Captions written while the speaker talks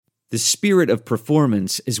The spirit of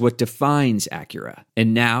performance is what defines Acura.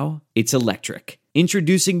 And now, it's electric.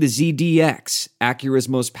 Introducing the ZDX, Acura's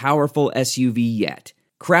most powerful SUV yet.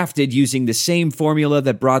 Crafted using the same formula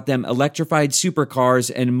that brought them electrified supercars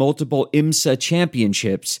and multiple IMSA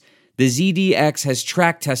championships, the ZDX has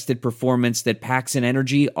track-tested performance that packs an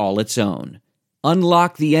energy all its own.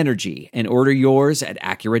 Unlock the energy and order yours at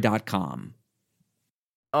Acura.com.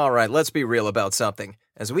 All right, let's be real about something.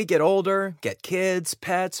 As we get older, get kids,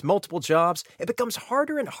 pets, multiple jobs, it becomes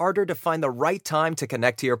harder and harder to find the right time to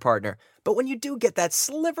connect to your partner. But when you do get that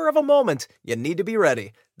sliver of a moment, you need to be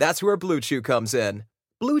ready. That's where Blue Chew comes in.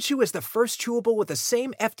 Blue Chew is the first chewable with the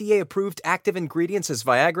same FDA-approved active ingredients as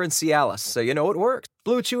Viagra and Cialis, so you know it works.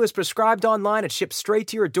 Blue Chew is prescribed online and shipped straight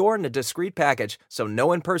to your door in a discreet package, so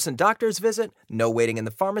no in-person doctor's visit, no waiting in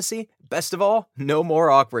the pharmacy, best of all, no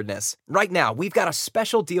more awkwardness. Right now, we've got a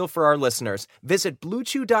special deal for our listeners. Visit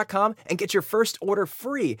BlueChew.com and get your first order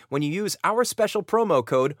free when you use our special promo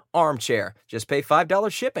code ARMCHAIR. Just pay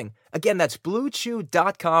 $5 shipping. Again, that's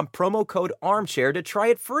BlueChew.com, promo code ARMCHAIR to try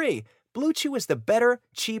it free. Blue Chew is the better,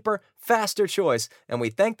 cheaper, faster choice, and we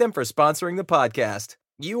thank them for sponsoring the podcast.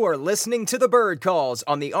 You are listening to The Bird Calls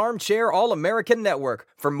on the Armchair All-American Network.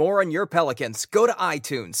 For more on your Pelicans, go to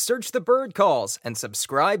iTunes, search The Bird Calls, and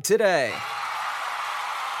subscribe today.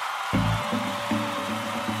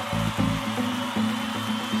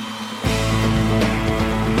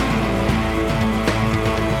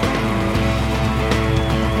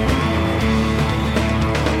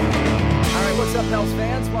 Pels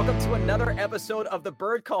fans, welcome to another episode of The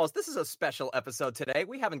Bird Calls. This is a special episode today.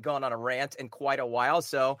 We haven't gone on a rant in quite a while,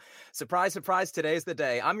 so surprise, surprise, today's the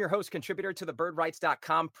day. I'm your host, contributor to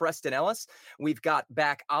thebirdwrites.com, Preston Ellis. We've got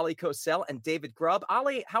back Ali Cosell and David Grubb.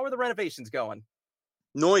 Ali, how are the renovations going?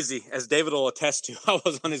 Noisy, as David will attest to. I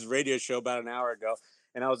was on his radio show about an hour ago,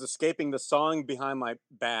 and I was escaping the song behind my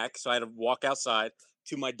back, so I had to walk outside,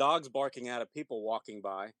 to my dogs barking out at people walking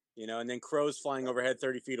by, and then crows flying overhead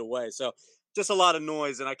 30 feet away. So just a lot of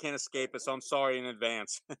noise, and I can't escape it, so I'm sorry in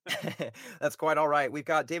advance. That's quite all right. We've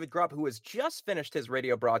got David Grubb, who has just finished his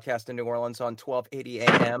radio broadcast in New Orleans on 1280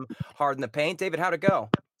 AM, Hard in the Paint. David, how'd it go?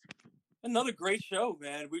 Another great show,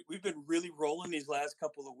 man. We've been really rolling these last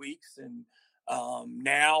couple of weeks, and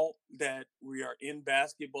now that we are in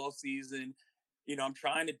basketball season, I'm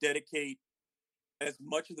trying to dedicate as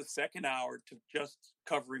much of the second hour to just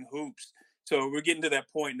covering hoops. So we're getting to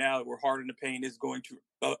that point now that we're Hard in the Paint is going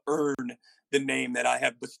to earn the name that I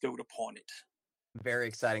have bestowed upon it. Very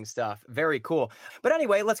exciting stuff. Very cool. But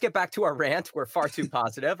anyway, let's get back to our rant. We're far too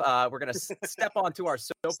positive. We're going to step onto our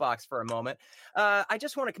soapbox for a moment. I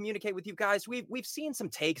just want to communicate with you guys. We've seen some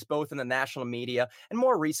takes both in the national media and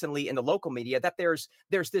more recently in the local media that there's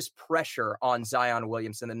this pressure on Zion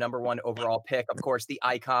Williamson, the number one overall pick, of course, the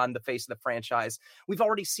icon, the face of the franchise. We've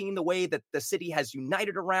already seen the way that the city has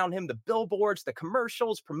united around him, the billboards, the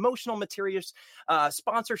commercials, promotional materials,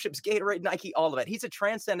 sponsorships, Gatorade, Nike, all of it. He's a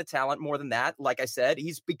transcendent talent. More than that, like I said,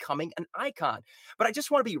 he's becoming an icon. But I just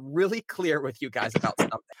want to be really clear with you guys about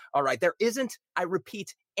something. All right, there isn't, I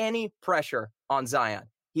repeat, any pressure on Zion.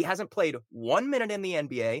 He hasn't played 1 minute in the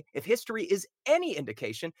NBA. If history is any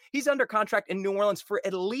indication, he's under contract in New Orleans for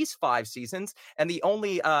at least 5 seasons. And the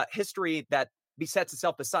only history that besets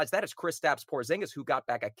itself besides that is Kristaps Porzingis, who got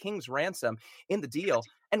back a king's ransom in the deal.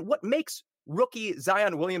 And what makes rookie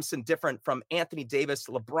Zion Williamson different from Anthony Davis,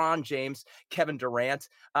 LeBron James, Kevin Durant?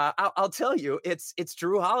 I'll tell you, it's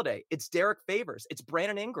Drew Holiday, it's Derek Favors, it's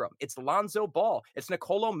Brandon Ingram, it's Lonzo Ball, it's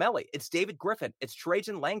Nicolo Melli, it's David Griffin, it's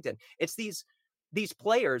Trajan Langdon. It's these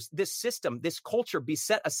players, this system, this culture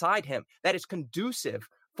beset aside him that is conducive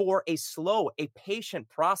for a slow, a patient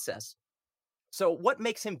process. So what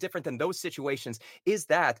makes him different than those situations is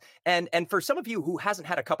that, and for some of you who hasn't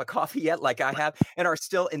had a cup of coffee yet, like I have, and are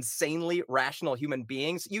still insanely rational human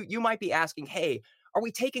beings, you might be asking, hey, are we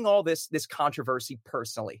taking all this controversy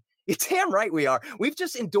personally? You're damn right we are. We've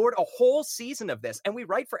just endured a whole season of this, and we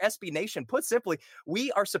write for SB Nation. Put simply, we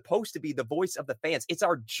are supposed to be the voice of the fans. It's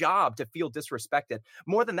our job to feel disrespected.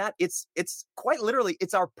 More than that, it's quite literally,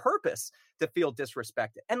 it's our purpose to feel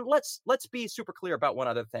disrespected. And let's be super clear about one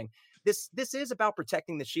other thing. This is about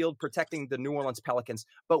protecting the Shield, protecting the New Orleans Pelicans,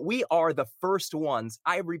 but we are the first ones,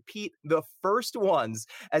 I repeat, the first ones,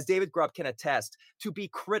 as David Grubb can attest, to be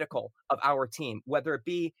critical of our team, whether it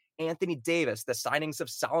be Anthony Davis, the signings of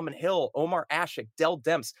Solomon Hill, Omar Ashik, Dell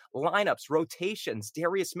Demps, lineups, rotations,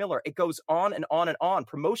 Darius Miller. It goes on and on and on.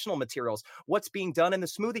 Promotional materials, what's being done in the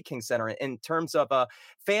Smoothie King Center in terms of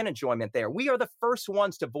fan enjoyment there. We are the first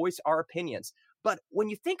ones to voice our opinions. But when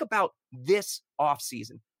you think about this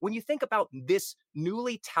offseason, when you think about this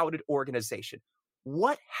newly touted organization,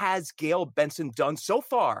 what has Gayle Benson done so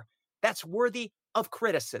far that's worthy of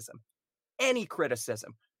criticism. Any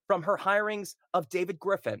criticism, from her hirings of David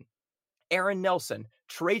Griffin, Aaron Nelson,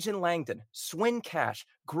 Trajan Langdon, Swin Cash,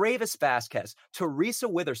 Gravis Vasquez, Teresa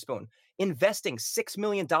Witherspoon, investing $6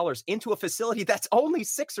 million into a facility that's only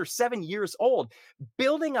 6 or 7 years old,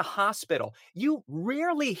 building a hospital. You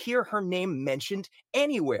rarely hear her name mentioned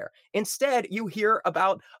anywhere. Instead, you hear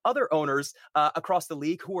about other owners across the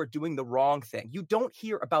league who are doing the wrong thing. You don't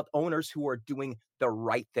hear about owners who are doing the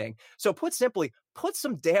right thing. So put simply, put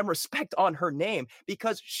some damn respect on her name,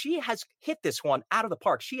 because she has hit this one out of the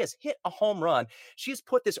park. She has hit a home run. She's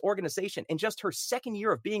put this organization in just her second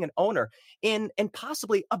year of being an owner in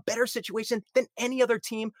possibly a better situation than any other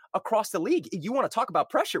team across the league. You want to talk about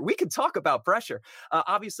pressure? We can talk about pressure.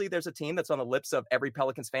 Obviously, there's a team that's on the lips of every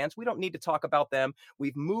Pelicans fans. We don't need to talk about them.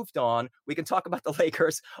 We've moved on. We can talk about the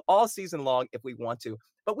Lakers all season long if we want to.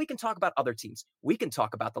 But we can talk about other teams. We can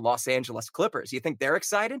talk about the Los Angeles Clippers. You think they're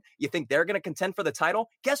excited? You think they're going to contend for the title?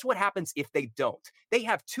 Guess what happens if they don't? They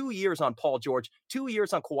have 2 years on Paul George, 2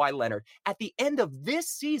 years on Kawhi Leonard. At the end of this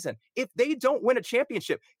season, if they don't win a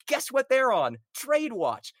championship, guess what they're on? Trade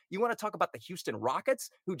watch. You want to talk about the Houston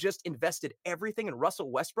Rockets, who just invested everything in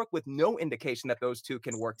Russell Westbrook with no indication that those two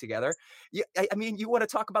can work together? You want to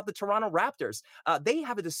talk about the Toronto Raptors. They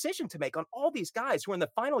have a decision to make on all these guys who are in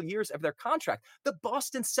the final years of their contract. The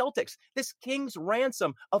Boston Celtics, this king's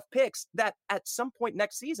ransom of picks that at some point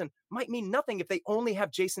next season might mean nothing if they only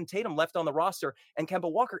have Jason Tatum left on the roster and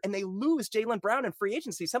Kemba Walker, and they lose Jaylen Brown in free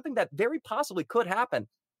agency, something that very possibly could happen.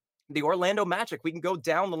 The Orlando Magic, we can go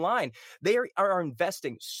down the line. They are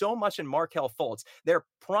investing so much in Markelle Fultz. They're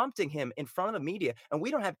prompting him in front of the media, and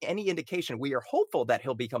we don't have any indication. We are hopeful that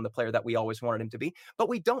he'll become the player that we always wanted him to be, but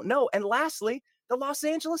we don't know. And lastly, the Los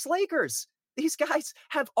Angeles Lakers. These guys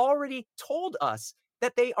have already told us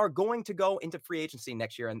that they are going to go into free agency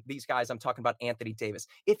next year. And these guys, I'm talking about Anthony Davis.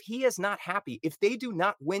 If he is not happy, if they do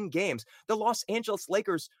not win games, the Los Angeles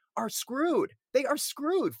Lakers are screwed. They are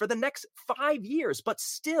screwed for the next 5 years. But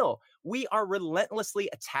still, we are relentlessly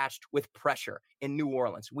attached with pressure in New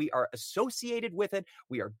Orleans. We are associated with it.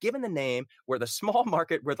 We are given the name. We're the small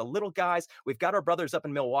market. We're the little guys. We've got our brothers up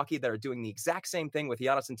in Milwaukee that are doing the exact same thing with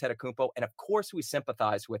Giannis Antetokounmpo. And of course, we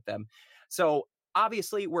sympathize with them. So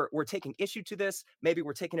obviously, we're taking issue to this. Maybe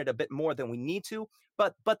we're taking it a bit more than we need to,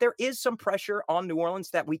 but there is some pressure on New Orleans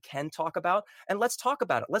that we can talk about, and let's talk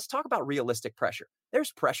about it. Let's talk about realistic pressure.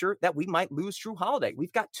 There's pressure that we might lose Jrue Holiday.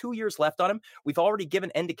 We've got 2 years left on him. We've already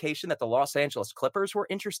given indication that the Los Angeles Clippers were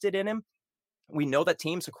interested in him. We know that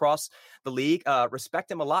teams across the league respect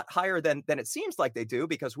him a lot higher than it seems like they do,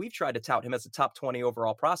 because we've tried to tout him as a top 20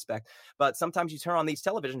 overall prospect. But sometimes you turn on these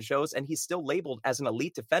television shows and he's still labeled as an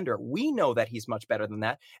elite defender. We know that he's much better than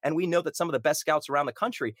that. And we know that some of the best scouts around the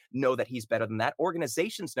country know that he's better than that.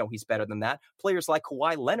 Organizations know he's better than that. Players like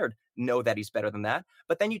Kawhi Leonard know that he's better than that.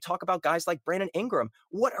 But then you talk about guys like Brandon Ingram.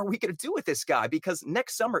 What are we going to do with this guy? Because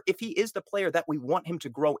next summer, if he is the player that we want him to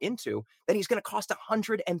grow into, then he's going to cost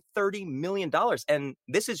 $130 million. And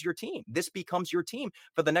this is your team. This becomes your team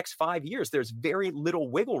for the next 5 years. There's very little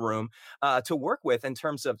wiggle room to work with in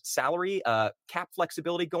terms of salary, cap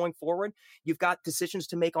flexibility going forward. You've got decisions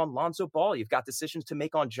to make on Lonzo Ball. You've got decisions to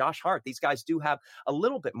make on Josh Hart. These guys do have a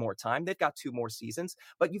little bit more time. They've got 2 more seasons,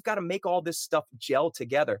 but you've got to make all this stuff gel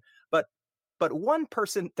together. But one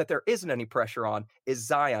person that there isn't any pressure on is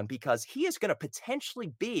Zion, because he is going to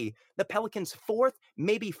potentially be the Pelicans' 4th,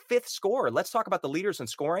 maybe 5th scorer. Let's talk about the leaders in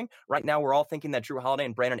scoring. Right now, we're all thinking that Jrue Holiday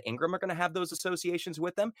and Brandon Ingram are going to have those associations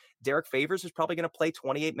with them. Derek Favors is probably going to play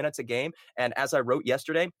 28 minutes a game. And as I wrote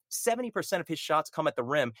yesterday, 70% of his shots come at the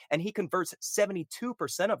rim, and he converts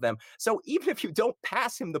 72% of them. So even if you don't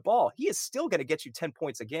pass him the ball, he is still going to get you 10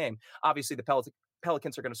 points a game. Obviously, the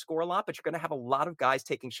Pelicans are going to score a lot, but you're going to have a lot of guys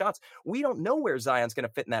taking shots. We don't know where Zion's going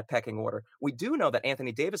to fit in that pecking order. We do know that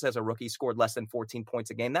Anthony Davis, as a rookie, scored less than 14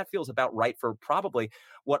 points a game. That feels about right for probably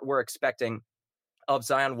what we're expecting of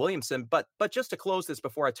Zion Williamson. But just to close this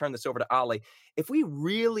before I turn this over to Ali, if we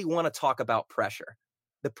really want to talk about pressure,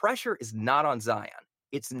 the pressure is not on Zion.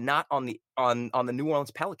 It's not on the New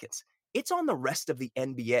Orleans Pelicans. It's on the rest of the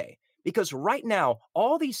NBA. Because right now,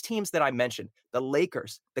 all these teams that I mentioned, the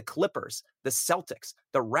Lakers, the Clippers, the Celtics,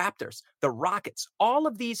 the Raptors, the Rockets, all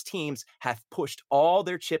of these teams have pushed all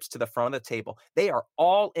their chips to the front of the table. They are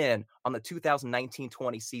all in on the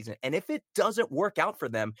 2019-20 season. And if it doesn't work out for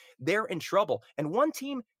them, they're in trouble. And one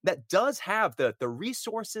team that does have the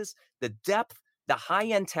resources, the depth, the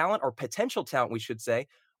high-end talent, or potential talent, we should say,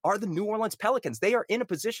 are the New Orleans Pelicans. They are in a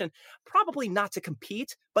position probably not to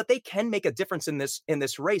compete, but they can make a difference in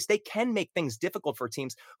this race. They can make things difficult for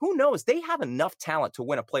teams. Who knows? They have enough talent to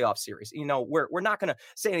win a playoff series. We're not going to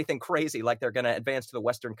say anything crazy like they're going to advance to the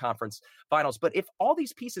Western Conference Finals. But if all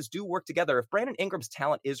these pieces do work together, if Brandon Ingram's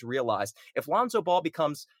talent is realized, if Lonzo Ball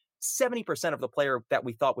becomes 70% of the player that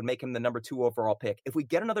we thought would make him the number 2 overall pick, if we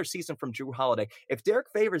get another season from Jrue Holiday, if Derek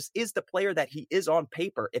Favors is the player that he is on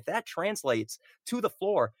paper, if that translates to the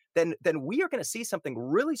floor, then we are going to see something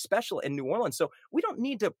really special in New Orleans. So we don't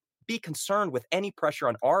need to be concerned with any pressure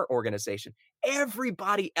on our organization.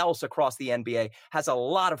 Everybody else across the NBA has a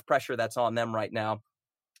lot of pressure that's on them right now.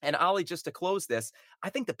 And Ollie, just to close this,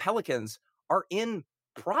 I think the Pelicans are in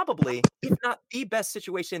probably, if not the best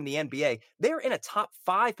situation in the NBA. They're in a top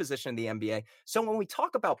 5 position in the NBA. So when we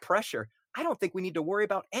talk about pressure, I don't think we need to worry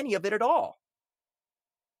about any of it at all.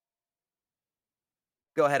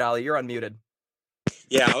 Go ahead, Ollie. You're unmuted.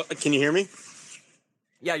 Yeah. Can you hear me?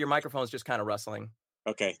 Yeah, your microphone's just kind of rustling.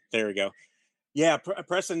 Okay, there we go. Yeah,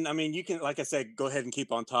 Preston, I mean, you can, like I said, go ahead and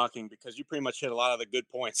keep on talking because you pretty much hit a lot of the good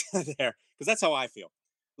points there, because that's how I feel.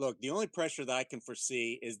 Look, the only pressure that I can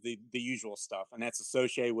foresee is the usual stuff, and that's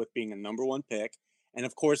associated with being a number 1 pick, and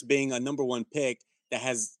of course being a number 1 pick that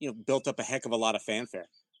has built up a heck of a lot of fanfare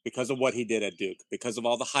because of what he did at Duke, because of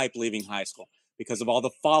all the hype leaving high school, because of all the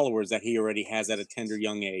followers that he already has at a tender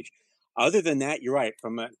young age. Other than that, you're right.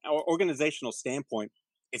 From an organizational standpoint,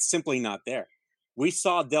 it's simply not there. We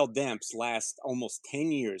saw Dell Demps last almost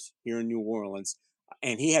 10 years here in New Orleans,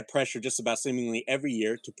 and he had pressure just about seemingly every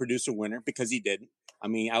year to produce a winner because he didn't. I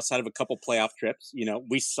mean, outside of a couple playoff trips,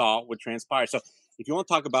 we saw what transpired. So if you want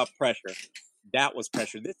to talk about pressure, that was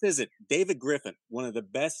pressure. This is it. David Griffin, one of the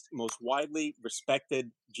best, most widely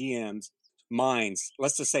respected GMs, minds,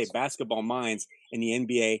 let's just say basketball minds in the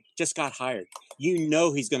NBA, just got hired.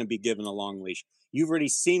 He's going to be given a long leash. You've already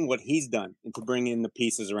seen what he's done and to bring in the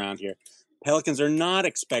pieces around here. Pelicans are not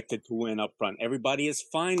expected to win up front. Everybody is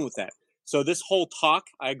fine with that. So this whole talk,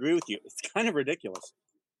 I agree with you. It's kind of ridiculous.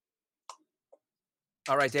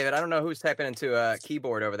 All right, David, I don't know who's typing into a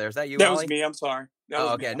keyboard over there. Is that you, That Ollie? was me. I'm sorry.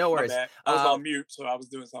 Okay, no worries. I was on mute, so I was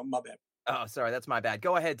doing something. My bad. Oh, sorry. That's my bad.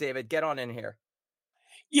 Go ahead, David. Get on in here.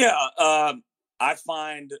 Yeah, I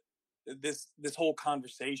find this whole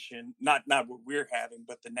conversation, not what we're having,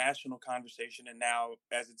 but the national conversation, and now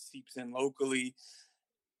as it seeps in locally,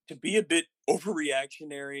 to be a bit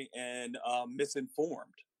overreactionary and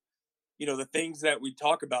misinformed. The things that we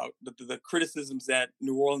talk about, the criticisms that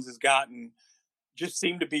New Orleans has gotten, just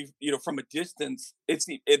seem to be, from a distance,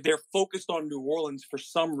 they're focused on New Orleans for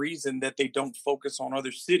some reason that they don't focus on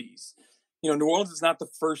other cities. New Orleans is not the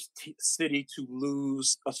first city to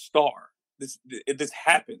lose a star. This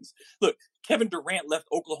happens. Look, Kevin Durant left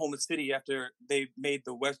Oklahoma City after they made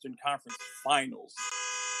the Western Conference Finals.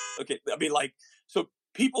 Okay, I mean, so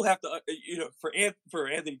people have to, for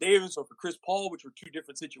Anthony Davis or for Chris Paul, which were 2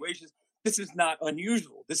 different situations, this is not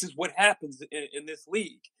unusual. This is what happens in this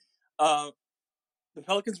league. The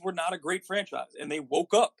Pelicans were not a great franchise, and they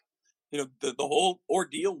woke up. The whole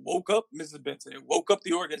ordeal woke up Mrs. Benson. It woke up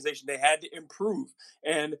the organization. They had to improve.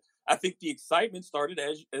 And I think the excitement started,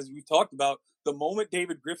 as we've talked about, the moment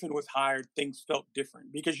David Griffin was hired, things felt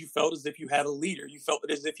different because you felt as if you had a leader. You felt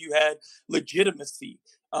as if you had legitimacy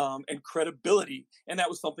and credibility. And that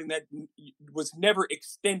was something that was never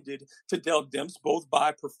extended to Dell Demps, both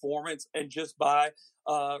by performance and just by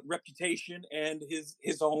reputation and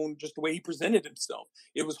his own, just the way he presented himself.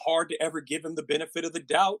 It was hard to ever give him the benefit of the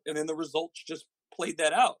doubt, and then the results just played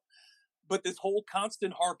that out. But this whole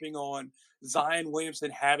constant harping on Zion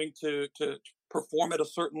Williamson having to perform at a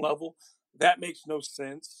certain level, that makes no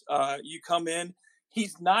sense. You come in,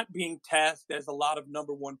 he's not being tasked as a lot of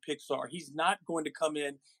number 1 picks are. He's not going to come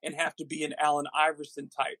in and have to be an Allen Iverson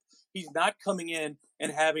type. He's not coming in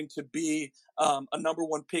and having to be a number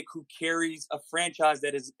 1 pick who carries a franchise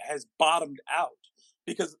that has bottomed out.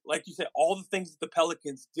 Because, like you said, all the things that the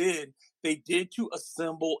Pelicans did, they did to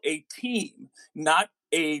assemble a team, not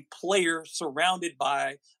a player surrounded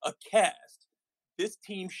by a cast. This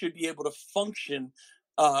team should be able to function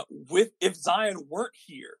if Zion weren't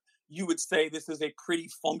here, you would say this is a pretty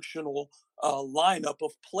functional lineup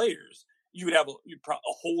of players. You would have a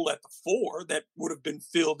hole at the 4 that would have been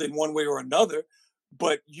filled in one way or another,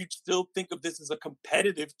 but you'd still think of this as a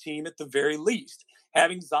competitive team at the very least.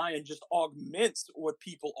 Having Zion just augments what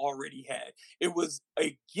people already had. It was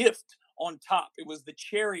a gift on top. It was the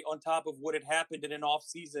cherry on top of what had happened in an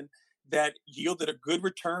offseason that yielded a good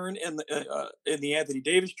return in the Anthony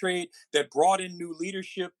Davis trade, that brought in new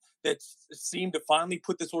leadership, that seemed to finally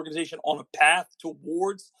put this organization on a path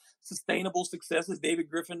towards sustainable success, as David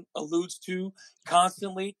Griffin alludes to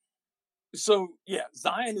constantly. So, yeah,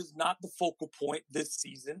 Zion is not the focal point this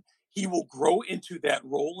season. He will grow into that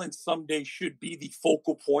role and someday should be the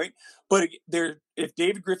focal point. But if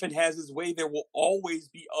David Griffin has his way, there will always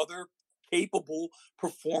be other capable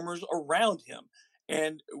performers around him.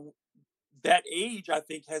 And that age, I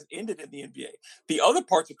think, has ended in the NBA. The other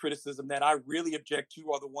parts of criticism that I really object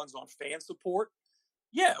to are the ones on fan support.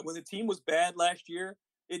 Yeah, when the team was bad last year,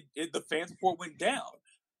 the fan support went down.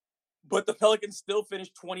 But the Pelicans still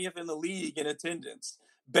finished 20th in the league in attendance,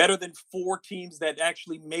 better than 4 teams that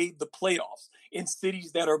actually made the playoffs in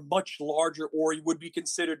cities that are much larger or would be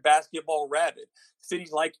considered basketball rabid.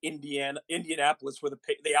 Cities like Indianapolis, where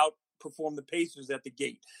they outperformed the Pacers at the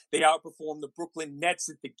gate. They outperformed the Brooklyn Nets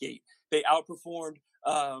at the gate. They outperformed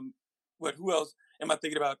who else am I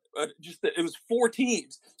thinking about? It was 4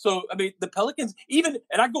 teams. So, I mean, the Pelicans, and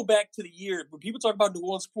I go back to the year when people talk about New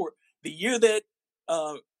Orleans sport, the year that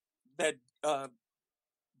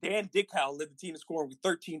Dan Dickau led the team in scoring with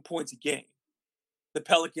 13 points a game. The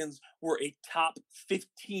Pelicans were a top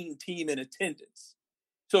 15 team in attendance.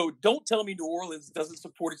 So don't tell me New Orleans doesn't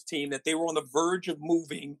support its team, that they were on the verge of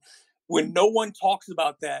moving, when no one talks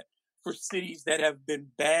about that for cities that have been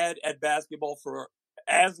bad at basketball for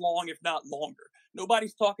as long, if not longer.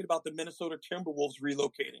 Nobody's talking about the Minnesota Timberwolves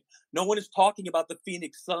relocating. No one is talking about the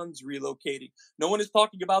Phoenix Suns relocating. No one is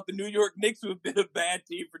talking about the New York Knicks, who have been a bad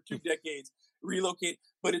team for 2 decades, relocate.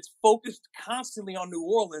 But it's focused constantly on New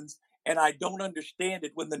Orleans, and I don't understand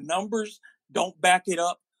it when the numbers don't back it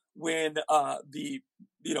up, when the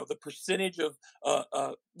percentage of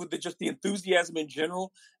just the enthusiasm in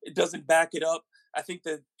general, it doesn't back it up. I think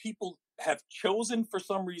that people have chosen for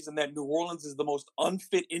some reason that New Orleans is the most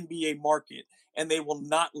unfit NBA market, and they will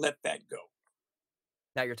not let that go.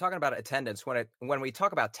 Now, you're talking about attendance. When we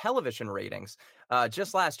talk about television ratings,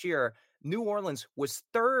 just last year, New Orleans was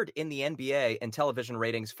 3rd in the NBA in television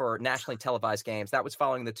ratings for nationally televised games. That was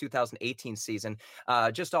following the 2018 season.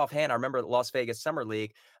 Just offhand, I remember the Las Vegas Summer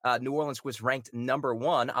League, New Orleans was ranked number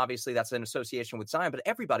 1. Obviously, that's an association with Zion, but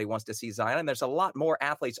everybody wants to see Zion. And there's a lot more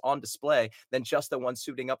athletes on display than just the ones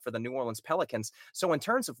suiting up for the New Orleans Pelicans. So in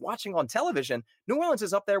terms of watching on television, New Orleans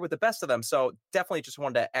is up there with the best of them. So definitely just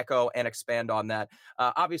wanted to echo and expand on that.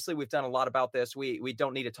 Obviously, we've done a lot about this. We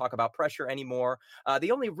don't need to talk about pressure anymore.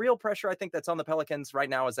 The only real pressure I think that's on the Pelicans right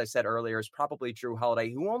now, as I said earlier, is probably Jrue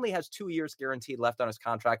Holiday, who only has 2 years guaranteed left on his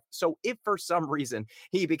contract. So if for some reason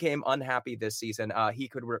he became unhappy this season, he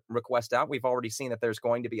could request out. We've already seen that there's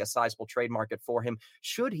going to be a sizable trade market for him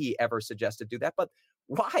should he ever suggest to do that. But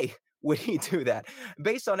why would he do that?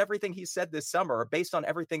 Based on everything he said this summer, based on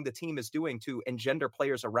everything the team is doing to engender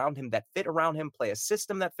players around him that fit around him, play a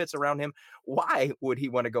system that fits around him, why would he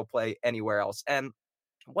want to go play anywhere else? And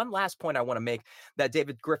one last point I want to make that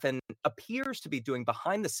David Griffin appears to be doing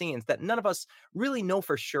behind the scenes that none of us really know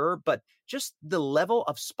for sure, but just the level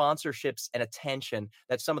of sponsorships and attention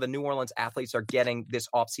that some of the New Orleans athletes are getting this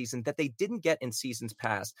offseason that they didn't get in seasons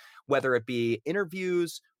past, whether it be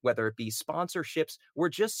interviews, whether it be sponsorships, we're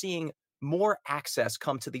just seeing more access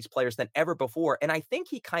come to these players than ever before. And I think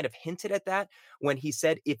he kind of hinted at that when he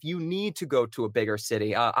said, if you need to go to a bigger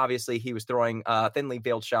city, obviously he was throwing thinly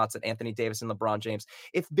veiled shots at Anthony Davis and LeBron James.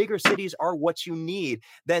 If bigger cities are what you need,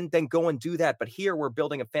 then go and do that. But here we're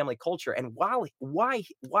building a family culture. And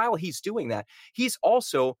while he's doing that, he's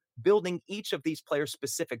also building each of these players'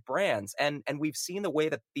 specific brands. And we've seen the way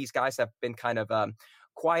that these guys have been kind of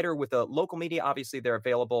quieter with the local media. Obviously, they're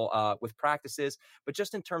available with practices, but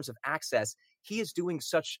just in terms of access, he is doing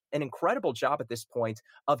such an incredible job at this point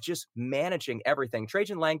of just managing everything.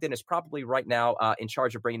 Trajan Langdon is probably right now in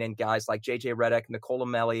charge of bringing in guys like JJ Redick, Nicola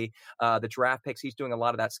Melli, the draft picks. He's doing a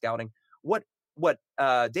lot of that scouting. What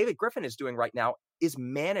David Griffin is doing right now is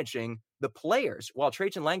managing the players while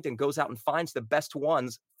Trajan Langdon goes out and finds the best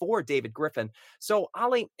ones for David Griffin. So,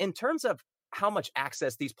 Ali, in terms of how much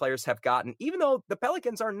access these players have gotten, even though the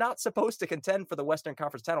Pelicans are not supposed to contend for the Western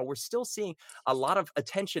Conference title, we're still seeing a lot of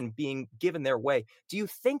attention being given their way. Do you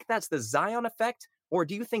think that's the Zion effect, or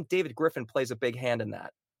do you think David Griffin plays a big hand in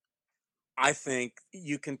that? I think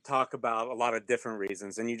you can talk about a lot of different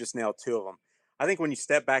reasons, and you just nailed 2 of them. I think when you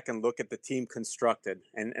step back and look at the team constructed,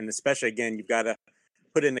 and especially, again, you've got to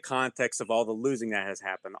put in the context of all the losing that has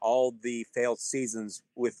happened, all the failed seasons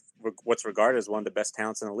with what's regarded as one of the best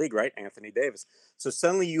talents in the league, right? Anthony Davis. So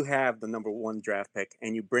suddenly you have the number 1 draft pick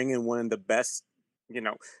and you bring in one of the best,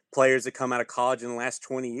 players that come out of college in the last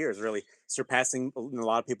 20 years, really surpassing in a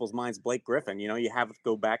lot of people's minds, Blake Griffin. You have to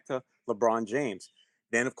go back to LeBron James.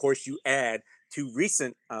 Then, of course, you add two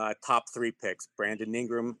recent top 3 picks, Brandon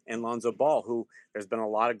Ingram and Lonzo Ball, who there's been a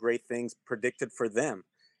lot of great things predicted for them.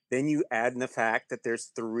 Then you add in the fact that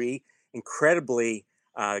there's 3 incredibly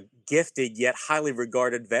gifted yet highly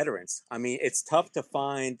regarded veterans. I mean, it's tough to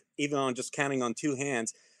find, even on just counting on 2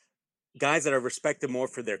 hands, guys that are respected more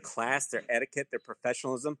for their class, their etiquette, their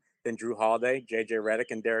professionalism than Drew Holiday, JJ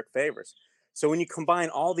Redick, and Derek Favors. So when you combine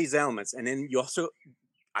all these elements, and then you also,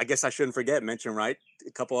 I guess I shouldn't forget, mention, right,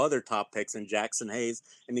 a couple other top picks in Jackson Hayes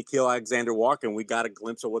and Nickeil Alexander-Walker, and we got a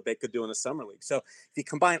glimpse of what they could do in the summer league. So if you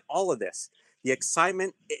combine all of this, the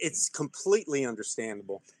excitement, it's completely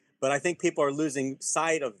understandable. But I think people are losing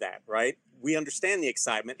sight of that, right? We understand the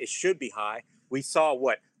excitement. It should be high. We saw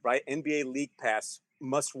what, right? NBA League Pass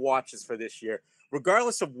must-watches for this year.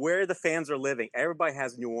 Regardless of where the fans are living, everybody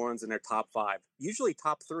has New Orleans in their top 5, usually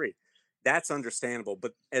top 3. That's understandable.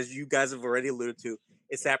 But as you guys have already alluded to,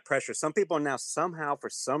 it's that pressure. Some people are now somehow, for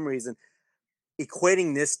some reason,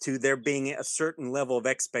 equating this to there being a certain level of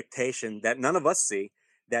expectation that none of us see,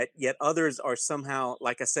 that yet others are somehow,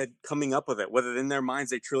 like I said, coming up with it, whether in their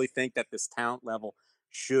minds they truly think that this talent level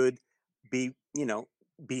should be,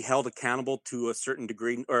 be held accountable to a certain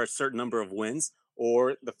degree or a certain number of wins,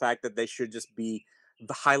 or the fact that they should just be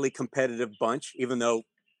the highly competitive bunch, even though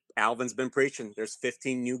Alvin's been preaching there's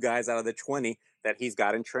 15 new guys out of the 20 that he's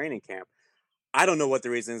got in training camp. I don't know what the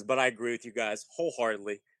reason is, but I agree with you guys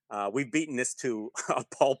wholeheartedly. We've beaten this to a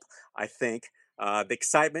pulp, I think. The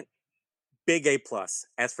excitement, big A+.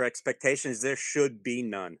 As for expectations, there should be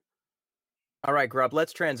none. All right, Grubb,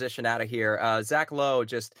 let's transition out of here. Zach Lowe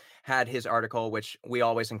just had his article, which we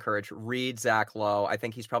always encourage. Read Zach Lowe. I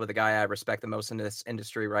think he's probably the guy I respect the most in this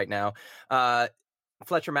industry right now.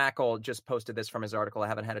 Fletcher Mackel just posted this from his article. I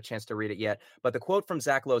haven't had a chance to read it yet. But the quote from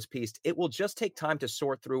Zach Lowe's piece, "It will just take time to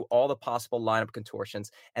sort through all the possible lineup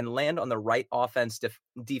contortions and land on the right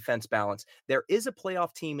offense-defense balance. There is a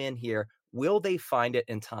playoff team in here. Will they find it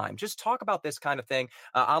in time?" Just talk about this kind of thing.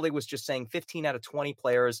 Ali was just saying 15 out of 20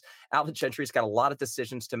 players. Alvin Gentry's got a lot of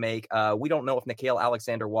decisions to make. We don't know if Nickeil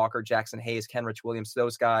Alexander-Walker, Jackson Hayes, Kenrich Williams,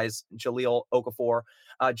 those guys, Jahlil Okafor,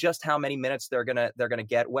 just how many minutes they're gonna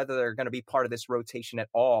get, whether they're gonna be part of this rotation at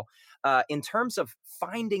all. In terms of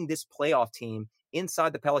finding this playoff team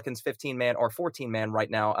inside the Pelicans 15-man or 14-man right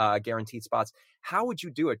now, guaranteed spots, how would you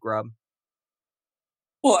do it, Grubb?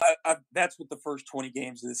 Well, that's what the first 20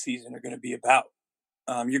 games of the season are going to be about.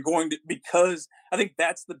 You're going to, because I think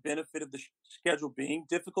that's the benefit of the schedule being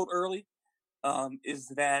difficult early, is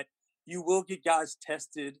that you will get guys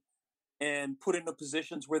tested and put into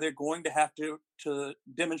positions where they're going to have to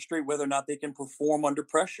demonstrate whether or not they can perform under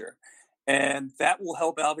pressure. And that will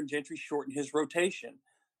help Alvin Gentry shorten his rotation.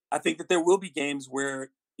 I think that there will be games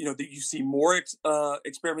where, that you see more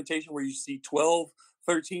experimentation, where you see 12,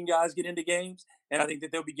 13 guys get into games. And I think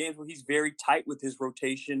that there'll be games where he's very tight with his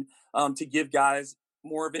rotation to give guys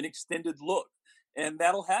more of an extended look. And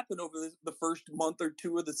that'll happen over the first month or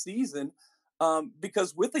two of the season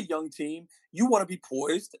because with a young team, you want to be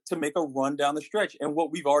poised to make a run down the stretch. And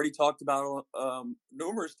what we've already talked about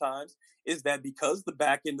numerous times is that because the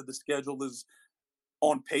back end of the schedule is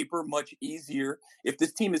on paper much easier, if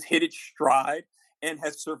this team has hit its stride and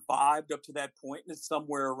has survived up to that point and is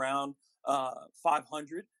somewhere around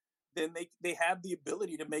 500, then they have the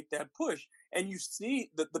ability to make that push. And you see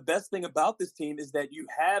that the best thing about this team is that you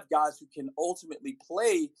have guys who can ultimately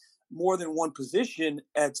play more than one position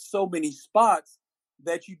at so many spots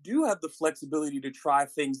that you do have the flexibility to try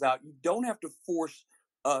things out. You don't have to force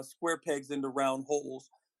square pegs into round holes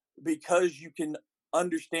because you can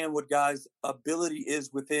understand what guys' ability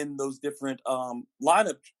is within those different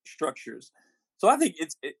lineup structures. So I think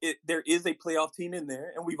there is a playoff team in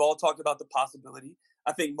there, and we've all talked about the possibility.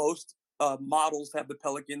 I think most models have the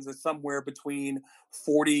Pelicans as somewhere between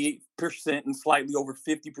 40% and slightly over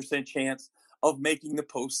 50% chance of making the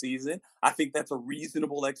postseason. I think that's a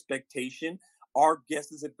reasonable expectation. Our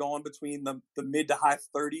guesses have gone between the mid to high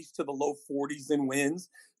 30s to the low 40s in wins,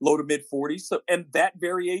 low to mid 40s. So, and that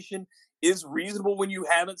variation is reasonable when you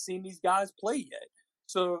haven't seen these guys play yet.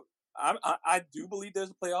 So I do believe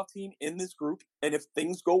there's a playoff team in this group. And if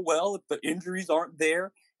things go well, if the injuries aren't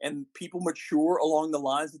there and people mature along the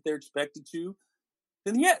lines that they're expected to,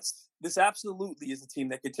 then yes, this absolutely is a team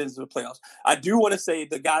that contends to the playoffs. I do want to say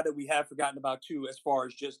the guy that we have forgotten about too, as far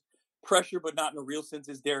as just pressure, but not in a real sense,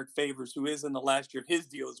 is Derek Favors, who is in the last year of his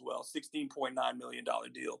deal as well, $16.9 million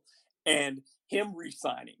deal. And him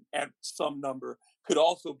re-signing at some number could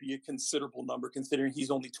also be a considerable number, considering he's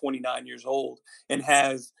only 29 years old and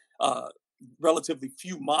has relatively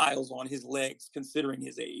few miles on his legs, considering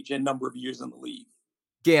his age and number of years in the league.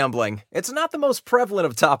 Gambling. It's not the most prevalent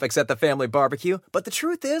of topics at the family barbecue, but the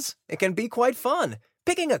truth is, it can be quite fun.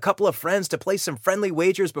 Picking a couple of friends to play some friendly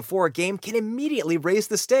wagers before a game can immediately raise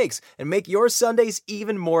the stakes and make your Sundays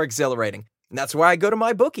even more exhilarating. And that's why I go to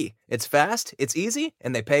MyBookie. It's fast, it's easy,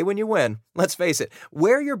 and they pay when you win. Let's face it,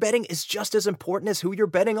 where you're betting is just as important as who you're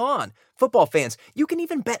betting on. Football fans, you can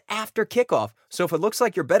even bet after kickoff. So if it looks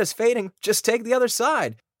like your bet is fading, just take the other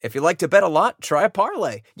side. If you like to bet a lot, try a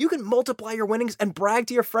parlay. You can multiply your winnings and brag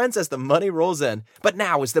to your friends as the money rolls in. But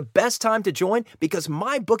now is the best time to join because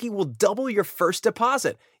MyBookie will double your first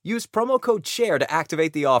deposit. Use promo code CHAIR to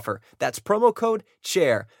activate the offer. That's promo code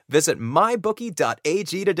CHAIR. Visit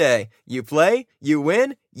mybookie.ag today. You play, you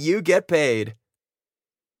win, you get paid.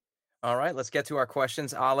 All right, let's get to our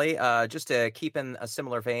questions, Ali. Just to keep in a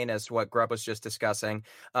similar vein as what Grubb was just discussing,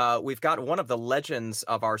 we've got one of the legends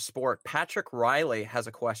of our sport, Patrick Riley, has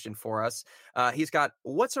a question for us. He's got,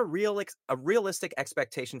 what's a realistic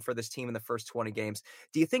expectation for this team in the first 20 games?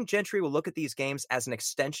 Do you think Gentry will look at these games as an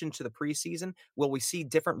extension to the preseason? Will we see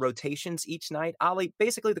different rotations each night? Ali,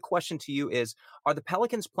 basically the question to you is, are the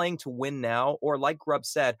Pelicans playing to win now? Or like Grubb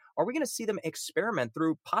said, are we going to see them experiment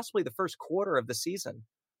through possibly the first quarter of the season?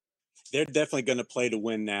 They're definitely going to play to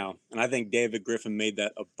win now. And I think David Griffin made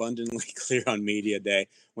that abundantly clear on Media Day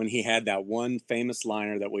when he had that one famous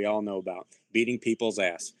liner that we all know about, beating people's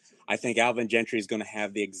ass. I think Alvin Gentry is going to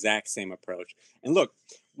have the exact same approach. And look,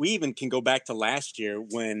 we even can go back to last year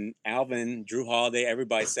when Alvin, Drew Holiday,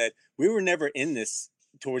 everybody said we were never in this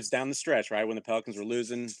towards down the stretch, right? When the Pelicans were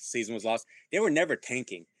losing, the season was lost. They were never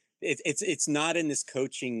tanking. It's not in this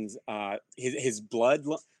coaching's his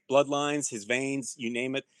bloodlines, his veins, you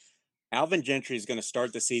name it. Alvin Gentry is going to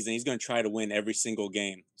start the season. He's going to try to win every single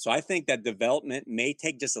game. So I think that development may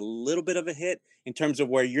take just a little bit of a hit in terms of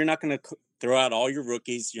where you're not going to throw out all your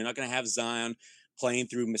rookies. You're not going to have Zion playing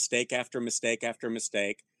through mistake after mistake after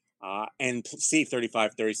mistake and see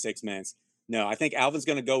 35, 36 minutes. No, I think Alvin's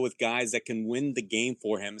going to go with guys that can win the game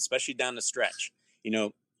for him, especially down the stretch. You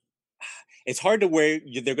know, it's hard to where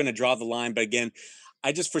they're going to draw the line. But again,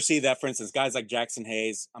 I just foresee that, for instance, guys like Jackson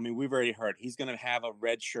Hayes, I mean, we've already heard he's going to have a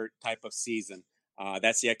red shirt type of season.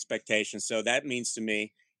 That's the expectation. So that means to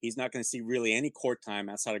me, he's not going to see really any court time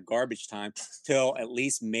outside of garbage time till at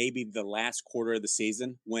least maybe the last quarter of the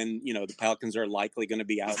season when, you know, the Pelicans are likely going to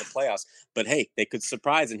be out of the playoffs. But hey, they could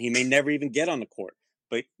surprise and he may never even get on the court.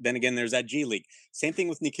 But then again, there's that G League. Same thing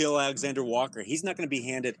with Nickeil Alexander-Walker. He's not going to be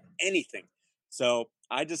handed anything. So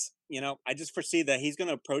I just foresee that he's going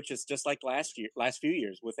to approach us just like last few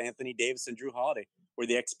years with Anthony Davis and Drew Holiday, where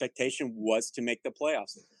the expectation was to make the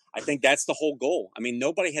playoffs. I think that's the whole goal. I mean,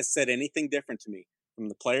 nobody has said anything different to me, from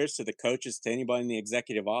the players to the coaches to anybody in the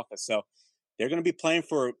executive office. So they're going to be playing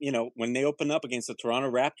for, you know, when they open up against the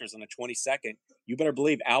Toronto Raptors on the 22nd, you better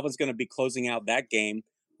believe Alvin's going to be closing out that game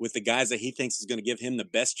with the guys that he thinks is going to give him the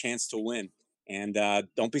best chance to win. And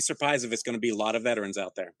don't be surprised if it's going to be a lot of veterans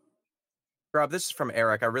out there. Rob, this is from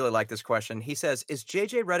Eric. I really like this question. He says, is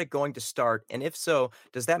JJ Redick going to start? And if so,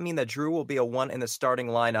 does that mean that Drew will be a one in the starting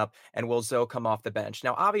lineup and will Zoe come off the bench?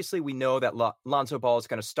 Now, obviously, we know that Lonzo Ball is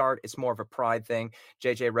going to start. It's more of a pride thing.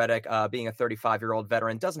 JJ Redick, being a 35-year-old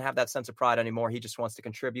veteran, doesn't have that sense of pride anymore. He just wants to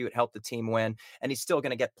contribute, help the team win, and he's still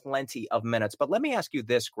going to get plenty of minutes. But let me ask you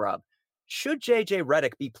this, Grubb. Should JJ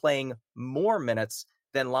Redick be playing more minutes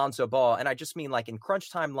than Lonzo Ball? And I just mean like in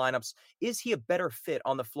crunch time lineups, is he a better fit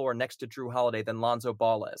on the floor next to Drew Holiday than Lonzo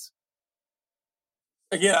Ball is?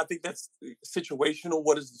 Again, I think that's situational.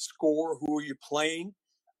 What is the score? Who are you playing?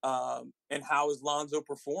 And how is Lonzo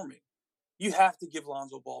performing? You have to give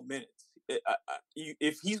Lonzo Ball minutes.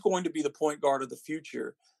 If he's going to be the point guard of the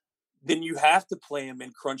future, then you have to play him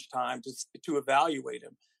in crunch time to evaluate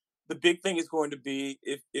him. The big thing is going to be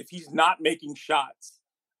if he's not making shots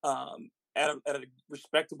at a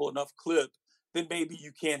respectable enough clip, then maybe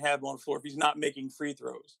you can't have him on the floor if he's not making free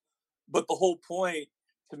throws. But the whole point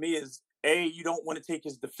to me is, A, you don't want to take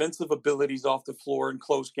his defensive abilities off the floor in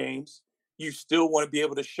close games. You still want to be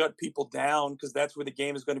able to shut people down because that's where the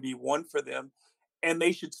game is going to be won for them. And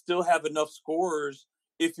they should still have enough scorers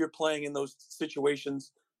if you're playing in those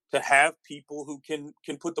situations to have people who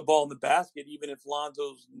can put the ball in the basket, even if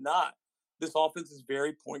Lonzo's not. This offense is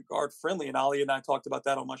very point guard friendly. And Ali and I talked about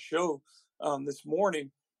that on my show this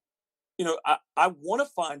morning. You know, I want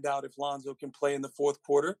to find out if Lonzo can play in the fourth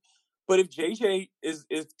quarter. But if JJ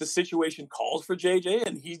if the situation calls for JJ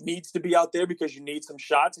and he needs to be out there because you need some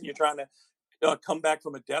shots and you're trying to come back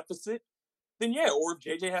from a deficit, then yeah. Or if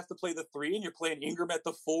JJ has to play the 3 and you're playing Ingram at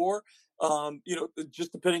the 4,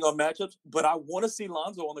 just depending on matchups. But I want to see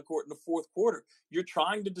Lonzo on the court in the fourth quarter. You're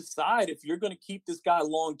trying to decide if you're going to keep this guy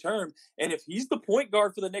long term. And if he's the point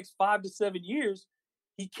guard for the next 5 to 7 years,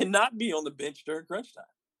 he cannot be on the bench during crunch time.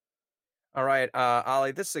 All right,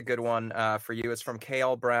 Ollie, this is a good one for you. It's from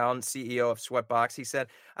KL Brown, CEO of Sweatbox. He said,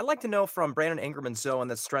 I'd like to know from Brandon Ingram and Zoe,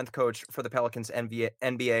 the strength coach for the Pelicans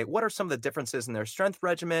NBA, what are some of the differences in their strength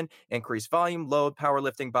regimen, increased volume, load,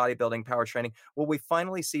 powerlifting, bodybuilding, power training? Will we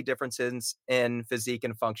finally see differences in physique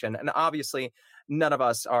and function? And obviously, none of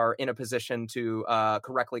us are in a position to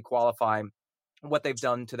correctly qualify what they've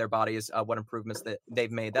done to their bodies, what improvements that they've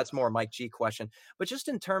made. That's more a Mike G question. But just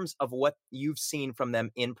in terms of what you've seen from them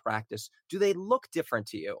in practice, do they look different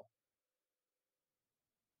to you?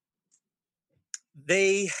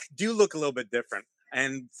 They do look a little bit different.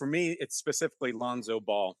 And for me, it's specifically Lonzo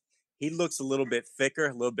Ball. He looks a little bit thicker,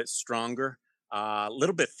 a little bit stronger, a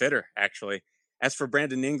little bit fitter, actually. As for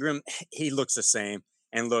Brandon Ingram, he looks the same.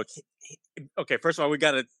 And look, okay, first of all, we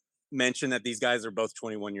got to mention that these guys are both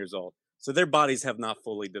 21 years old. So their bodies have not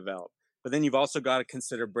fully developed. But then you've also got to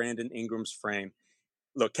consider Brandon Ingram's frame.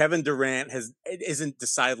 Look, Kevin Durant isn't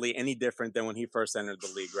decidedly any different than when he first entered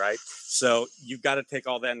the league, right? So you've got to take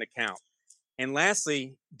all that into account. And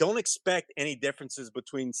lastly, don't expect any differences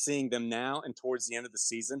between seeing them now and towards the end of the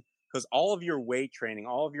season, because all of your weight training,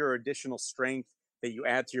 all of your additional strength that you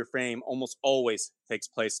add to your frame almost always takes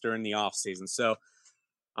place during the off season. So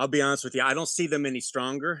I'll be honest with you, I don't see them any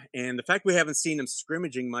stronger. And the fact we haven't seen them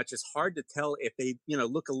scrimmaging much is hard to tell if they,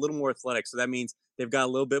 look a little more athletic. So that means they've got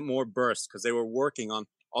a little bit more burst because they were working on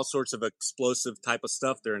all sorts of explosive type of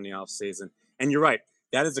stuff during the off season. And you're right.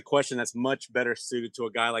 That is a question that's much better suited to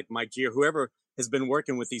a guy like Mike G or whoever has been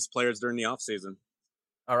working with these players during the off season.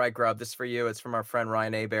 All right, Grub, this is for you. It's from our friend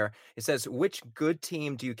Ryan Abear. It says, which good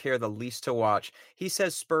team do you care the least to watch? He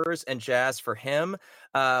says Spurs and Jazz for him.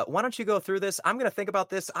 Why don't you go through this? I'm going to think about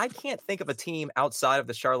this. I can't think of a team outside of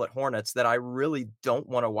the Charlotte Hornets that I really don't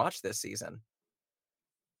want to watch this season.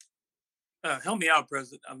 Help me out,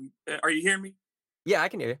 President. Are you hearing me? Yeah, I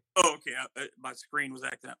can hear you. Oh, okay. My screen was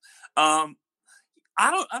acting up. I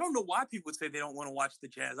don't know why people would say they don't want to watch the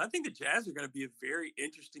Jazz. I think the Jazz are going to be a very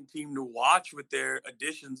interesting team to watch with their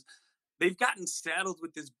additions. They've gotten saddled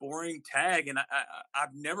with this boring tag, and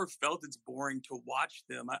I've never felt it's boring to watch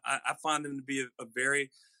them. I find them to be a very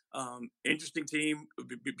interesting team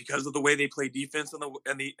because of the way they play defense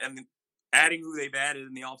and adding who they've added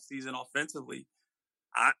in the offseason offensively.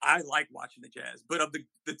 I like watching the Jazz, but of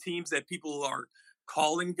the teams that people are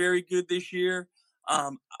calling very good this year,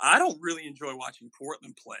 I don't really enjoy watching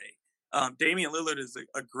Portland play. Damian Lillard is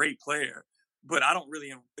a great player, but I don't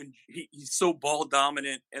really. He's so ball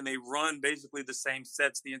dominant, and they run basically the same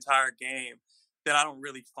sets the entire game that I don't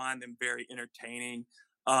really find them very entertaining.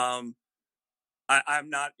 I'm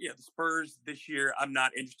not. Yeah, the Spurs this year, I'm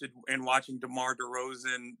not interested in watching DeMar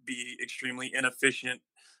DeRozan be extremely inefficient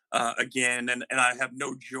again, and I have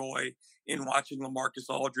no joy in watching LaMarcus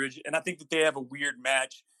Aldridge. And I think that they have a weird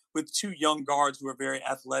match with two young guards who are very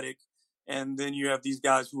athletic, and then you have these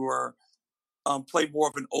guys who are play more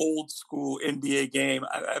of an old school NBA game.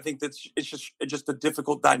 I think that's it's just a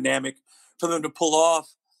difficult dynamic for them to pull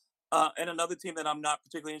off. And another team that I'm not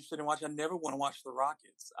particularly interested in watching, I never want to watch the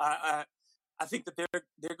Rockets. I think that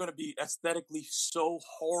they're going to be aesthetically so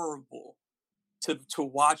horrible to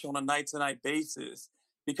watch on a night to night basis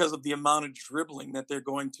because of the amount of dribbling that they're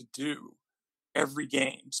going to do every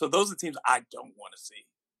game. So those are teams I don't want to see.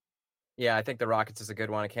 Yeah, I think the Rockets is a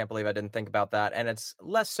good one. I can't believe I didn't think about that. And it's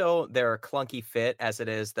less so their clunky fit as it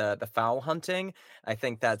is the foul hunting. I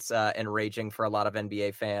think that's enraging for a lot of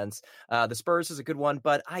NBA fans. The Spurs is a good one,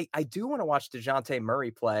 but I do want to watch DeJounte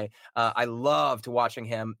Murray play. I loved watching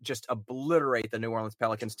him just obliterate the New Orleans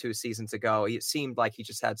Pelicans 2 seasons ago. It seemed like he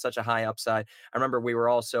just had such a high upside. I remember we were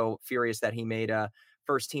also furious that he made a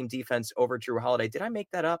first team defense over Drew Holiday. Did I make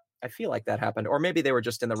that up? I feel like that happened. Or maybe they were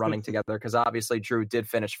just in the running together because obviously Drew did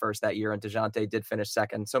finish first that year and DeJounte did finish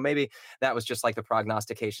second. So maybe that was just like the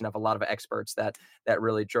prognostication of a lot of experts that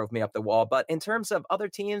really drove me up the wall. But in terms of other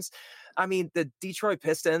teams, I mean, the Detroit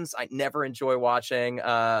Pistons, I never enjoy watching.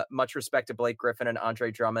 Much respect to Blake Griffin and Andre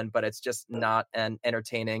Drummond, but it's just not an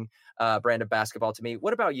entertaining brand of basketball to me.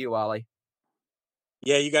 What about you, Ollie?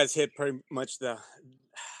 Yeah, you guys hit pretty much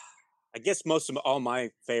I guess most of all my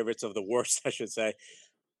favorites of the worst, I should say.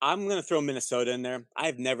 I'm going to throw Minnesota in there.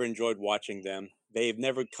 I've never enjoyed watching them. They've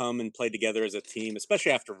never come and played together as a team,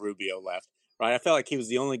 especially after Rubio left, right? I felt like he was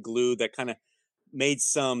the only glue that kind of made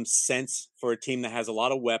some sense for a team that has a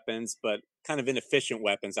lot of weapons, but kind of inefficient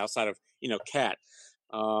weapons outside of, Cat.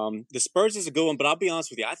 The Spurs is a good one, but I'll be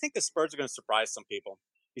honest with you. I think the Spurs are going to surprise some people.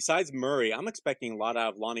 Besides Murray, I'm expecting a lot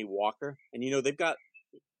out of Lonnie Walker. And,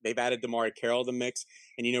 they've added DeMar Carroll to the mix.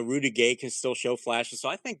 And, Rudy Gay can still show flashes. So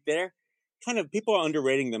I think they're kind of people are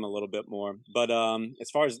underrating them a little bit more. But as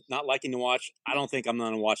far as not liking to watch, I don't think I'm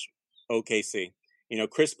going to watch OKC.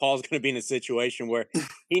 Chris Paul's going to be in a situation where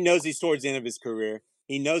he knows he's towards the end of his career.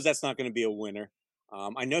 He knows that's not going to be a winner.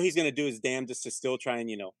 I know he's going to do his damnedest to still try and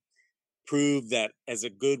prove that as a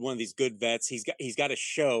good one of these good vets, he's got to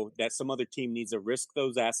show that some other team needs to risk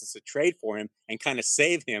those assets to trade for him and kind of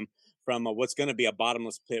save him from what's going to be a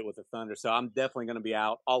bottomless pit with the Thunder. So I'm definitely going to be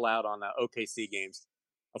all out on OKC games.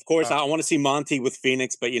 Of course, I want to see Monty with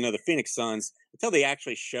Phoenix, but the Phoenix Suns, until they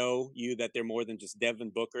actually show you that they're more than just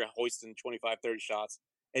Devin Booker hoisting 25, 30 shots,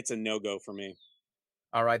 it's a no-go for me.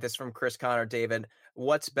 All right, this is from Chris Connor. David,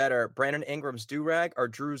 what's better, Brandon Ingram's do-rag or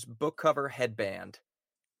Drew's book cover headband?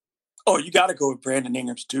 Oh, you got to go with Brandon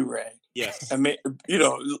Ingram's do-rag. Yes. I mean,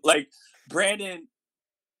 like Brandon,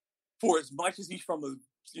 for as much as he's from a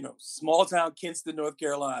small town Kinston, North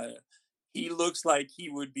Carolina, he looks like he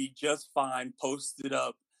would be just fine posted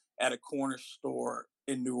up at a corner store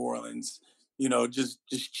in New Orleans, just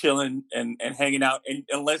chilling and hanging out. And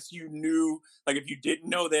unless you knew, like if you didn't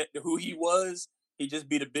know that who he was, he'd just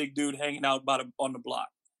be the big dude hanging out on the block.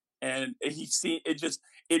 And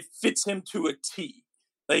it fits him to a T.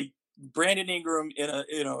 Like Brandon Ingram in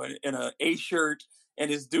a A shirt and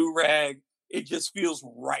his do-rag, it just feels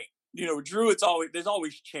right. Drew, there's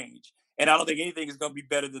always change. And I don't think anything is going to be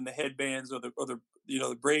better than the headbands or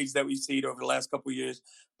the braids that we've seen over the last couple of years.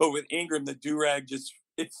 But with Ingram, the do-rag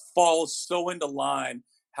it falls so into line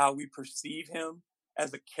how we perceive him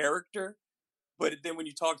as a character. But then when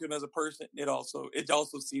you talk to him as a person, it also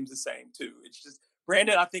seems the same too. It's just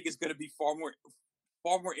Brandon, I think, is going to be far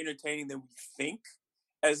more entertaining than we think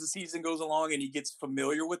as the season goes along and he gets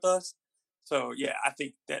familiar with us. So yeah, I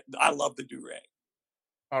think that I love the do-rag.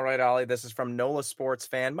 All right, Ollie, this is from NOLA Sports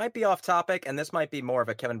Fan. Might be off topic, and this might be more of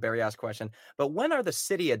a Kevin Berrios question, but when are the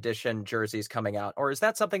City Edition jerseys coming out? Or is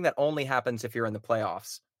that something that only happens if you're in the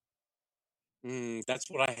playoffs? That's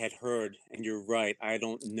what I had heard, and you're right. I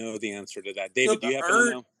don't know the answer to that. David, do you happen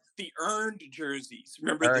to know? The earned jerseys.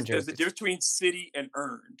 Remember, there's a difference between city and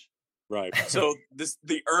earned. Right. So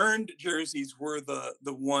the earned jerseys were the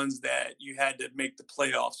ones that you had to make the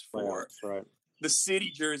playoffs for. Right. The city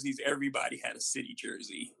jerseys, everybody had a city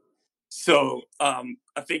jersey. So I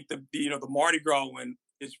think the Mardi Gras one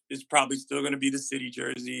is probably still going to be the city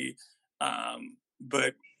jersey.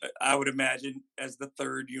 But I would imagine as the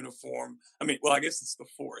third uniform. I mean, well, I guess it's the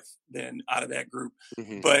fourth then out of that group.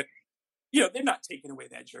 Mm-hmm. But they're not taking away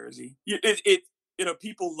that jersey.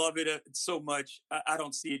 People love it so much. I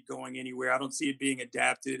don't see it going anywhere. I don't see it being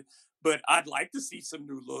adapted. But I'd like to see some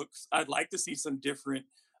new looks. I'd like to see some different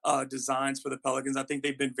designs for the Pelicans. I think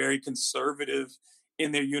they've been very conservative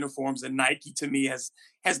in their uniforms, and Nike to me has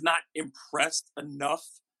not impressed enough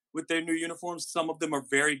with their new uniforms. Some of them are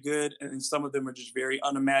very good, and some of them are just very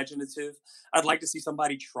unimaginative. I'd like to see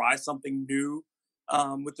somebody try something new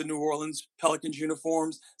with the New Orleans Pelicans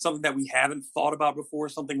uniforms, something that we haven't thought about before,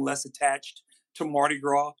 something less attached to Mardi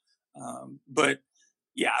Gras. But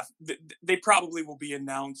yeah, they probably will be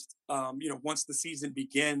announced, once the season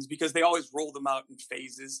begins, because they always roll them out in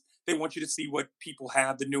phases. They want you to see what people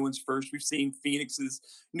have, the new ones first. We've seen Phoenix's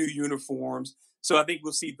new uniforms. So I think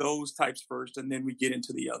we'll see those types first, and then we get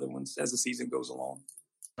into the other ones as the season goes along.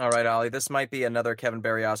 All right, Ollie, this might be another Kevin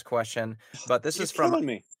Berrios question, but this is from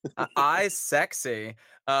Eyes Sexy.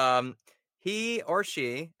 He or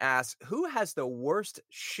she asks, who has the worst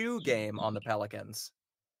shoe game on the Pelicans?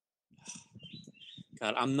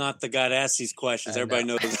 God, I'm not the guy to ask these questions. Everybody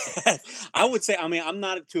knows that. I would say, I'm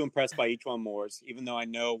not too impressed by E'Twaun Morris, even though I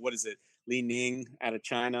know, Li Ning out of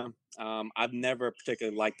China. I've never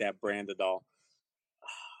particularly liked that brand at all.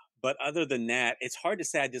 But other than that, it's hard to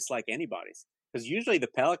say I dislike anybody's, because usually the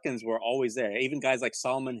Pelicans were always there. Even guys like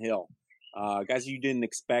Solomon Hill, guys you didn't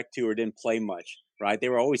expect to or didn't play much, right? They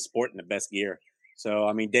were always sporting the best gear.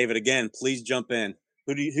 So, David, again, please jump in.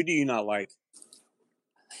 Who do you not like?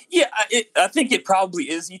 Yeah, I think it probably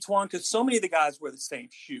is E'Twaun, because so many of the guys wear the same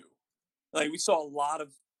shoe. Like we saw a lot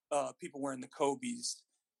of people wearing the Kobe's,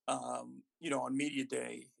 on media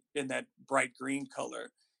day in that bright green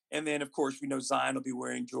color. And then, of course, we know Zion will be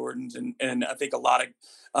wearing Jordans. And I think a lot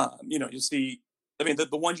of, you'll see, the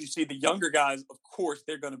ones you see, the younger guys, of course,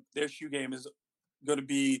 their shoe game is going to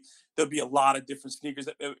be, there'll be a lot of different sneakers.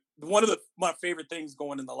 One of my favorite things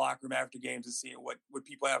going in the locker room after games is seeing what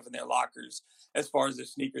people have in their lockers as far as their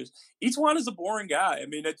sneakers. E'Twaun is a boring guy.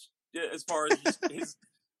 That's as far as his.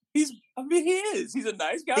 He is. He's a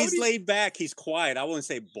nice guy. He's laid back. He's quiet. I wouldn't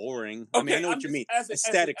say boring. Okay, I know what you mean.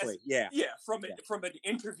 Aesthetically, yeah. Yeah, from an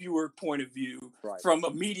interviewer point of view, right. From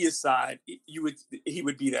a media side, he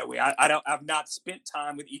would be that way. I've not spent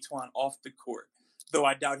time with E'Twaun off the court, though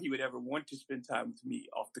I doubt he would ever want to spend time with me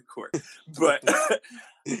off the court. But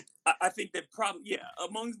I think that probably, yeah,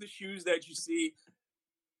 amongst the shoes that you see,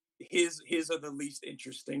 his are the least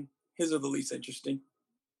interesting. His are the least interesting.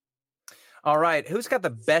 All right. Who's got the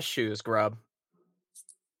best shoes, Grubb?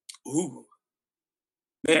 Ooh.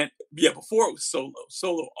 Man, yeah, before it was Solo.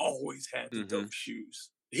 Solo always had the dope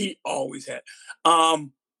shoes. He always had. I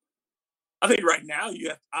think right now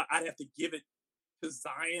I'd have to give it to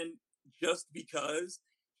Zion just because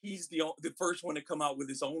he's the first one to come out with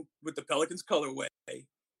the Pelicans colorway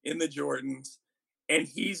in the Jordans, and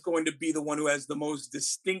he's going to be the one who has the most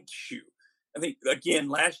distinct shoe. I think, again,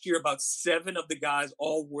 last year, about 7 of the guys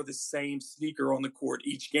all wore the same sneaker on the court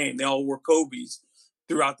each game. They all wore Kobe's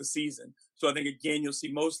throughout the season. So I think, again, you'll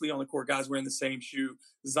see mostly on the court guys wearing the same shoe.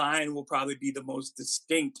 Zion will probably be the most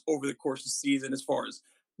distinct over the course of the season as far as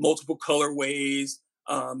multiple colorways.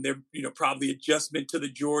 They're, probably adjustment to the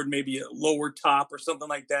Jordan, maybe a lower top or something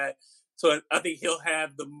like that. So I think he'll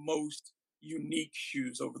have the most unique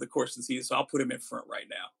shoes over the course of the season. So I'll put him in front right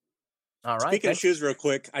now. All right. Speaking of shoes real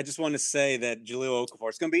quick, I just want to say that Jahlil Okafor,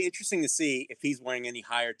 it's going to be interesting to see if he's wearing any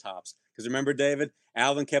higher tops. Because remember, David,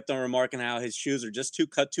 Alvin kept on remarking how his shoes are just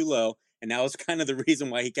cut too low. And that was kind of the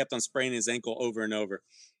reason why he kept on spraining his ankle over and over.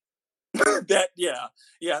 I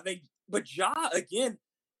think, but Ja, again,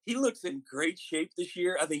 he looks in great shape this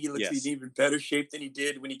year. I think he looks in even better shape than he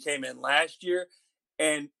did when he came in last year.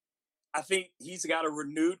 And I think he's got a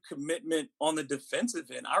renewed commitment on the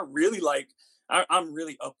defensive end. I'm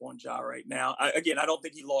really up on Ja right now. I don't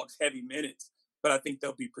think he logs heavy minutes, but I think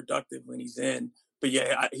they'll be productive when he's in. But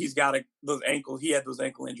yeah, he's got those ankles. He had those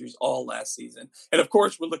ankle injuries all last season. And of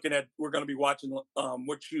course, we're going to be watching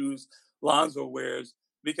what shoes Lonzo wears,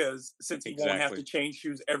 because since he won't have to change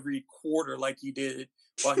shoes every quarter like he did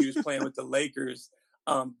while he was playing with the Lakers,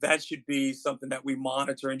 that should be something that we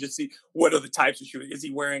monitor and just see what are the types of shoes. Is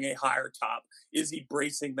he wearing a higher top? Is he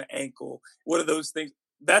bracing the ankle? What are those things?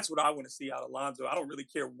 That's what I want to see out of Lonzo. I don't really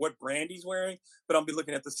care what brand he's wearing, but I'll be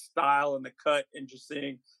looking at the style and the cut and just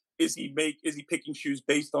seeing, is he picking shoes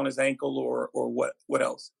based on his ankle or what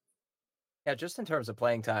else? Yeah, just in terms of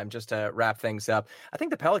playing time, just to wrap things up, I think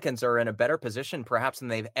the Pelicans are in a better position perhaps than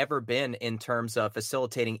they've ever been in terms of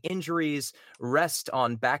facilitating injuries, rest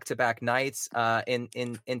on back-to-back nights,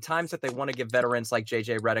 in times that they want to give veterans like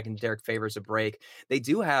J.J. Redick and Derek Favors a break. They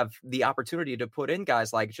do have the opportunity to put in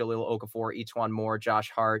guys like Jahlil Okafor, E'Twaun Moore, Josh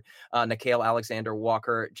Hart, Nickeil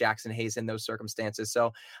Alexander-Walker, Jackson Hayes in those circumstances.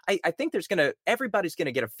 So I think everybody's going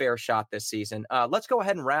to get a fair shot this season. Let's go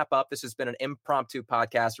ahead and wrap up. This has been an impromptu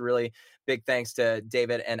podcast, really. Big thanks to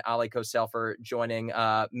David and Ali Kosel for joining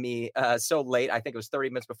me so late. I think it was 30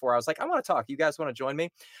 minutes before. I was like, I want to talk. You guys want to join me?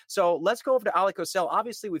 So let's go over to Ali Kosel.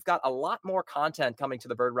 Obviously, we've got a lot more content coming to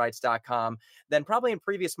thebirdrights.com than probably in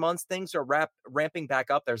previous months. Things are ramping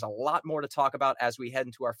back up. There's a lot more to talk about as we head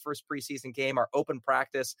into our first preseason game, our open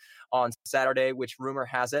practice on Saturday, which rumor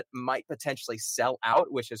has it might potentially sell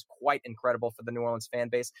out, which is quite incredible for the New Orleans fan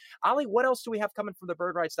base. Ali, what else do we have coming from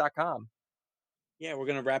thebirdrights.com? Yeah, we're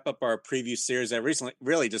going to wrap up our preview series that recently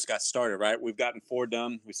really just got started, right? We've gotten 4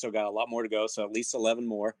 done. We still got a lot more to go, so at least 11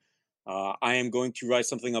 more. I am going to write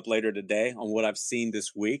something up later today on what I've seen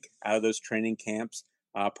this week out of those training camps,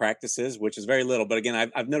 practices, which is very little. But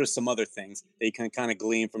again, I've noticed some other things that you can kind of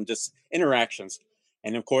glean from just interactions.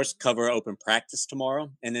 And of course, cover open practice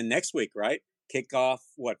tomorrow. And then next week, right? Kick off,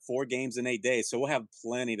 4 games in 8 days. So we'll have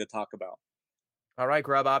plenty to talk about. All right,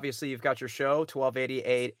 Grubb, obviously you've got your show,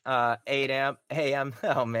 1288 a.m.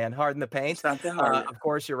 Oh, man, hard in the paint. It's not that hard. Of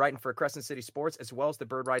course, you're writing for Crescent City Sports as well as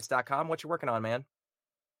thebirdrights.com. What you working on, man?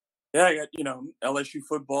 Yeah, I got, LSU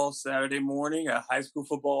football Saturday morning, high school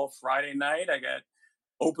football Friday night. I got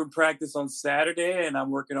open practice on Saturday, and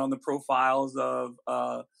I'm working on the profiles of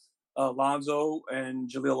Lonzo and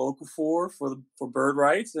Jahlil Okafor for Bird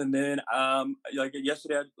Rights. And then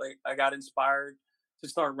yesterday, I got inspired to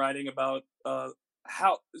start writing about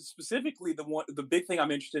how specifically the big thing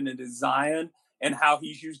I'm interested in is Zion and how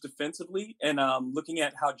he's used defensively, and looking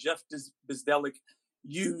at how Jeff Bzdelik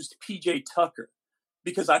used PJ Tucker,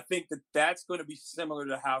 because I think that's going to be similar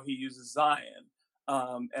to how he uses Zion.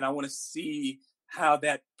 And I want to see how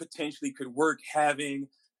that potentially could work, having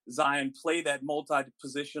Zion play that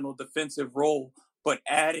multi-positional defensive role, but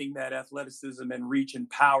adding that athleticism and reach and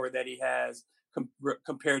power that he has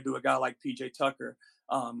compared to a guy like PJ Tucker.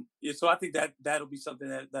 So I think that'll be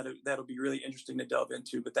something that'll be really interesting to delve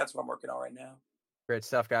into, but that's what I'm working on right now. Great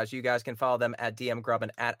stuff, guys. You guys can follow them at DM Grub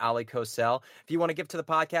and at Ali Cosell. If you want to give to the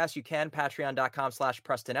podcast, you can,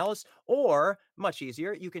 patreon.com/Preston Ellis, or much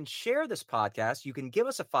easier, you can share this podcast. You can give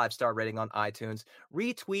us a 5-star rating on iTunes,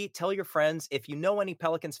 retweet, tell your friends. If you know any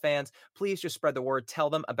Pelicans fans, please just spread the word. Tell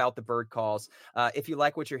them about the Bird Calls. If you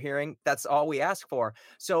like what you're hearing, that's all we ask for.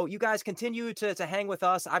 So you guys continue to hang with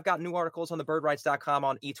us. I've got new articles on thebirdrights.com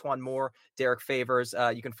on Etuan Moore, Derek Favors.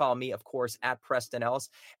 You can follow me, of course, at Preston Ellis.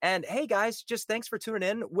 And hey, guys, just thanks for tuning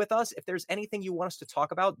in with us. If there's anything you want us to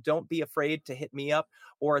talk about, don't be afraid to hit me up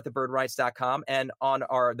or at thebirdrights.com and on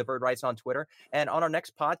the Bird Rights on Twitter. And on our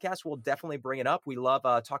next podcast, we'll definitely bring it up. We love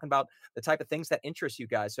talking about the type of things that interest you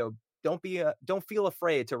guys. So don't feel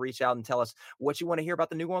afraid to reach out and tell us what you want to hear about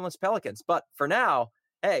the New Orleans Pelicans. But for now,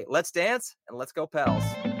 hey, let's dance and let's go Pels.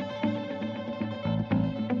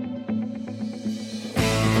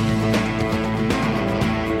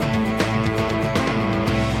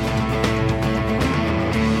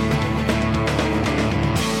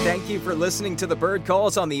 Thank you for listening to the Bird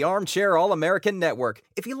Calls on the Armchair All-American Network.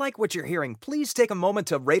 If you like what you're hearing, please take a moment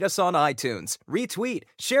to rate us on iTunes, retweet,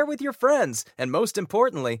 share with your friends, and most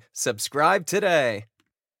importantly, subscribe today.